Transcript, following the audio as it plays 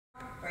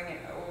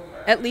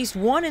At least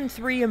 1 in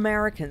 3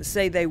 Americans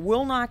say they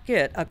will not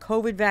get a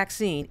COVID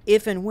vaccine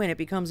if and when it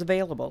becomes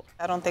available.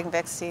 I don't think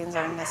vaccines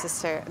are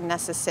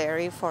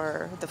necessary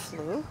for the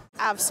flu.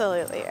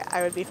 Absolutely,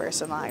 I would be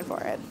first in line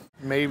for it.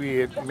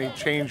 Maybe it may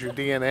change your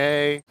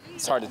DNA.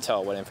 It's hard to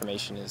tell what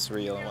information is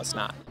real and what's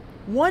not.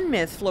 One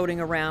myth floating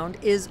around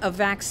is a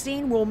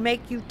vaccine will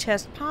make you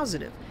test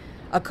positive.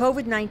 A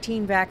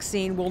COVID-19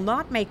 vaccine will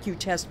not make you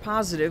test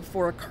positive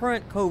for a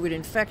current COVID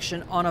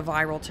infection on a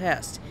viral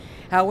test.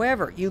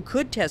 However, you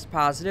could test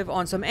positive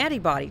on some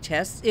antibody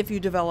tests if you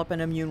develop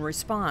an immune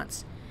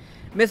response.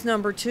 Myth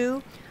number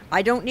 2,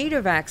 I don't need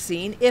a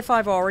vaccine if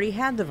I've already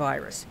had the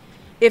virus.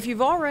 If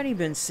you've already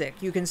been sick,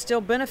 you can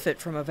still benefit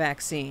from a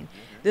vaccine.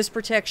 This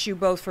protects you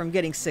both from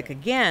getting sick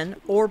again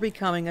or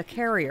becoming a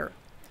carrier.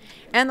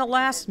 And the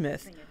last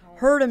myth,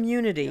 herd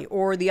immunity,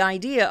 or the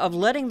idea of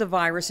letting the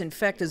virus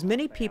infect as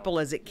many people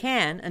as it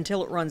can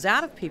until it runs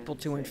out of people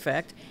to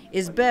infect,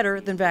 is better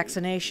than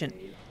vaccination.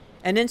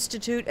 An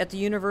institute at the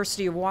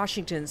University of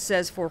Washington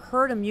says for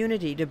herd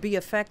immunity to be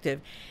effective,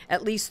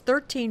 at least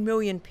 13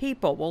 million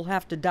people will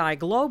have to die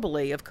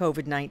globally of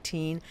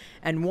COVID-19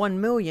 and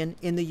 1 million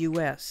in the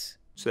U.S.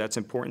 So that's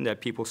important that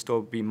people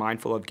still be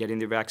mindful of getting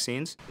their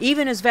vaccines.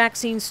 Even as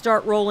vaccines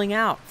start rolling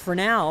out, for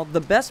now,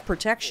 the best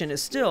protection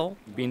is still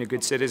being a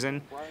good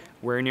citizen,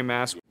 wearing your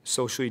mask,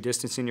 socially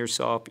distancing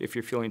yourself if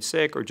you're feeling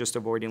sick, or just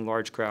avoiding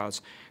large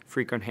crowds,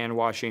 frequent hand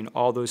washing.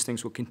 All those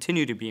things will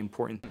continue to be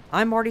important.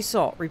 I'm Marty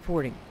Salt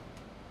reporting.